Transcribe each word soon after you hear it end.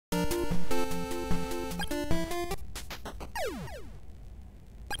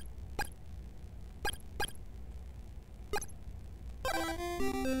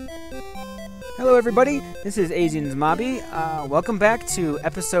Hello everybody, this is Asian's Mobby. Welcome back to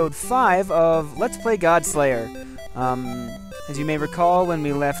episode 5 of Let's Play Godslayer. As you may recall, when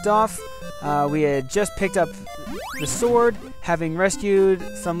we left off, we had just picked up the sword, having rescued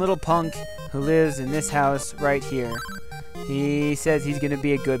some little punk who lives in this house right here. He says he's gonna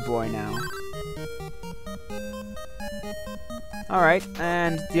be a good boy now. Alright,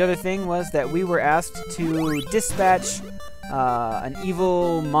 and the other thing was that we were asked to dispatch an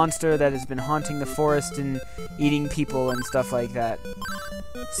evil monster that has been haunting the forest and eating people and stuff like that.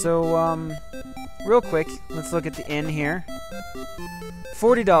 So, real quick, let's look at the inn here.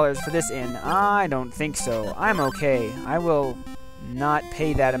 $40 for this inn. I don't think so. I'm okay. I will not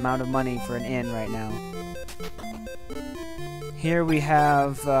pay that amount of money for an inn right now. Here we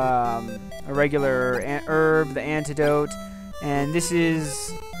have a regular herb, the antidote, and this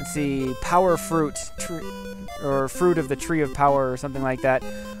is, let's see, power fruit, or fruit of the tree of power, or something like that.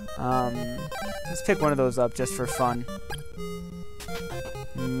 Let's pick one of those up just for fun.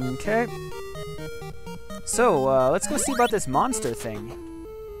 Okay. So, let's go see about this monster thing.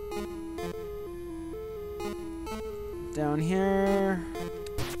 Down here,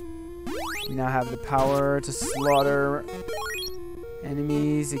 we now have the power to slaughter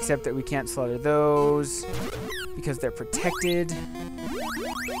enemies, except that we can't slaughter those because they're protected.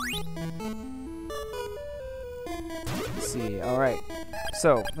 Let's see, alright.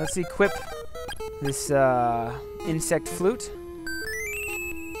 So, let's equip this insect flute.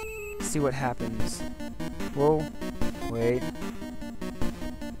 See what happens. Whoa. Wait.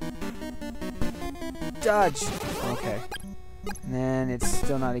 Dodge! Okay. And then it's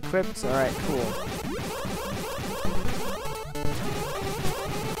still not equipped. Alright, cool.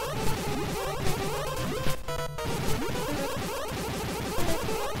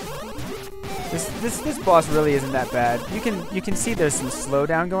 This boss really isn't that bad. You can see there's some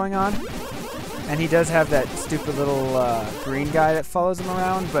slowdown going on. And he does have that stupid little green guy that follows him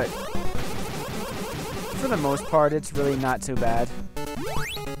around, but for the most part, it's really not too bad.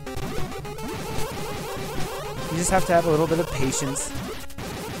 You just have to have a little bit of patience.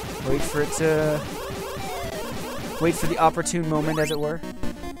 Wait for the opportune moment, as it were.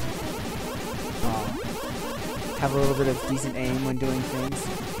 Have a little bit of decent aim when doing things.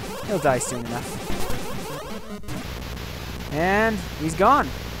 He'll die soon enough. And he's gone.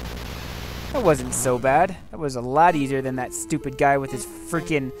 That wasn't so bad. That was a lot easier than that stupid guy with his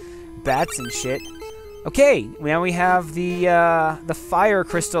freaking bats and shit. Okay, now we have the fire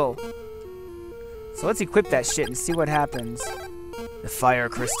crystal. So let's equip that shit and see what happens. The fire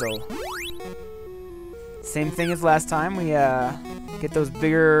crystal. Same thing as last time. We get those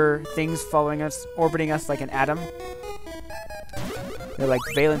bigger things following us, orbiting us like an atom. They're like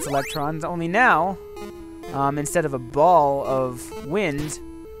valence electrons. Only now, instead of a ball of wind,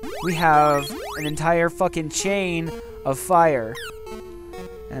 we have an entire fucking chain of fire.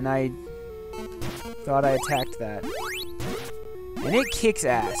 And I thought I attacked that. And it kicks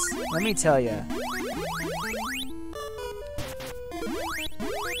ass, let me tell you.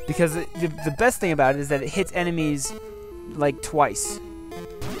 Because the best thing about it is that it hits enemies like twice.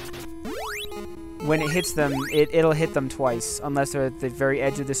 When it hits them, it'll hit them twice, unless they're at the very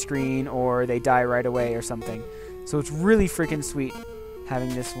edge of the screen or they die right away or something. So it's really freaking sweet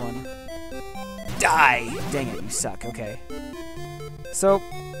having this one. Die! Dang it, you suck. Okay. So,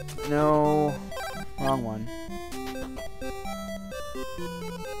 no, wrong one.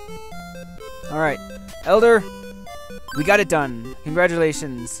 Alright, Elder, we got it done.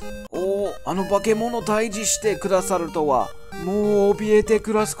 Congratulations. おお、あの化け物退治してくださるとは、もう怯えて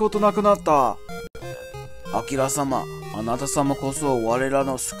暮らすことなくなった。アキラ様、あなた様こそ我ら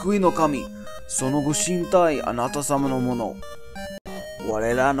の救いの神、そのご神体あなた様のもの。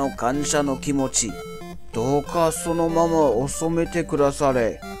我らの感謝の気持ち、どうかそのまま収めてくださ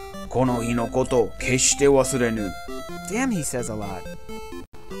れ。この日のこと決して忘れぬ。Damn, he says a lot.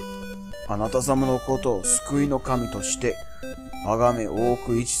 あなた様のことを救いの神として、崇め多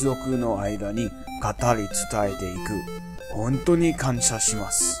く一族の間に語り伝えていく。本当に感謝し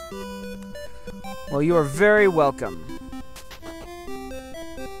ます。Well, you are very welcome.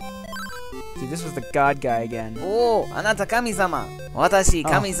 See, this was the god guy again. おお、あなた神様。私、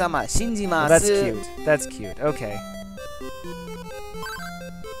神様、信じま Well, す。 that's cute. That's cute. Okay.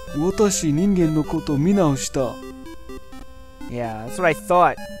 私、人間のことを見直した。Yeah, that's what I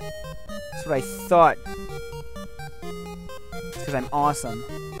thought. That's what I thought. Because I'm awesome.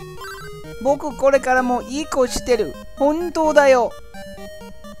 僕、これからもいい子してる。本当だよ。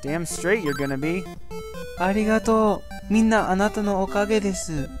Damn straight you're gonna be. ありがとう。みんなあなたのおかげで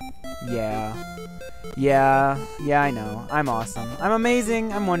す。Yeah. Yeah, I know. I'm awesome. I'm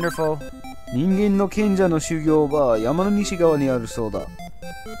amazing. I'm wonderful. 人間の賢者の修行は山の西側にあるそうだ。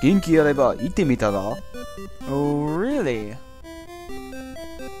元気あれば行ってみたら？ Oh, really?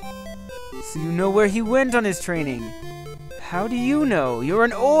 So you know where he went on his training? How do you know? You're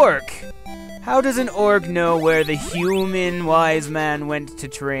an orc! How does an orc know where the human wise man went to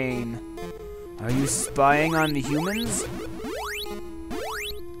train? Are you spying on the humans?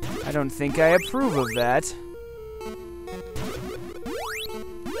 I don't think I approve of that.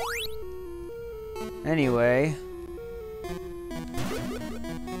 Anyway.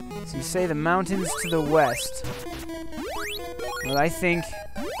 So you say the mountains to the west. Well, I think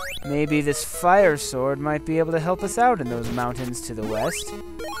maybe this fire sword might be able to help us out in those mountains to the west.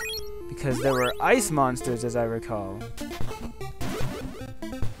 Because there were ice monsters, as I recall.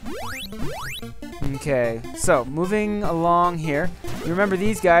 Okay, so moving along here. You remember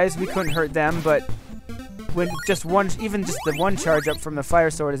these guys, we couldn't hurt them, but when even just the one charge up from the fire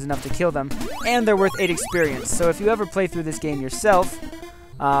sword is enough to kill them, and they're worth 8 experience. So if you ever play through this game yourself,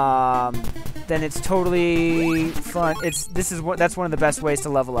 then it's totally fun. That's one of the best ways to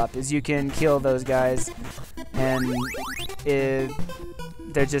level up, is you can kill those guys, and they're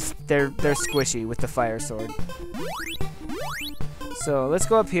squishy with the fire sword. So let's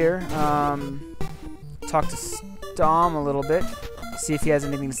go up here, talk to Stom a little bit, see if he has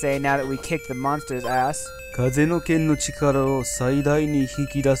anything to say now that we kicked the monster's ass. 風の剣の力を最大に引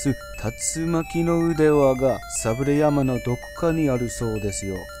き出す竜巻の腕輪がサブレ山のどこかにあるそうです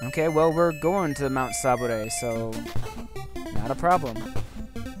よ。 Okay, well, we're going to Mount Sabure, so not a problem.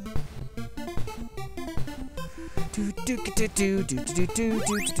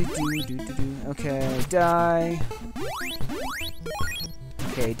 Okay, die.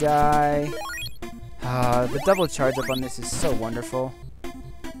 Okay, die. The double charge up on this is so wonderful.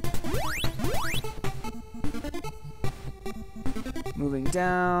 Moving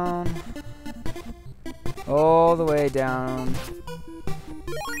down. All the way down.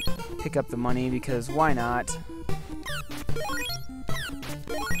 Pick up the money because why not?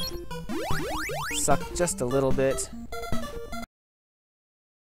 Suck just a little bit.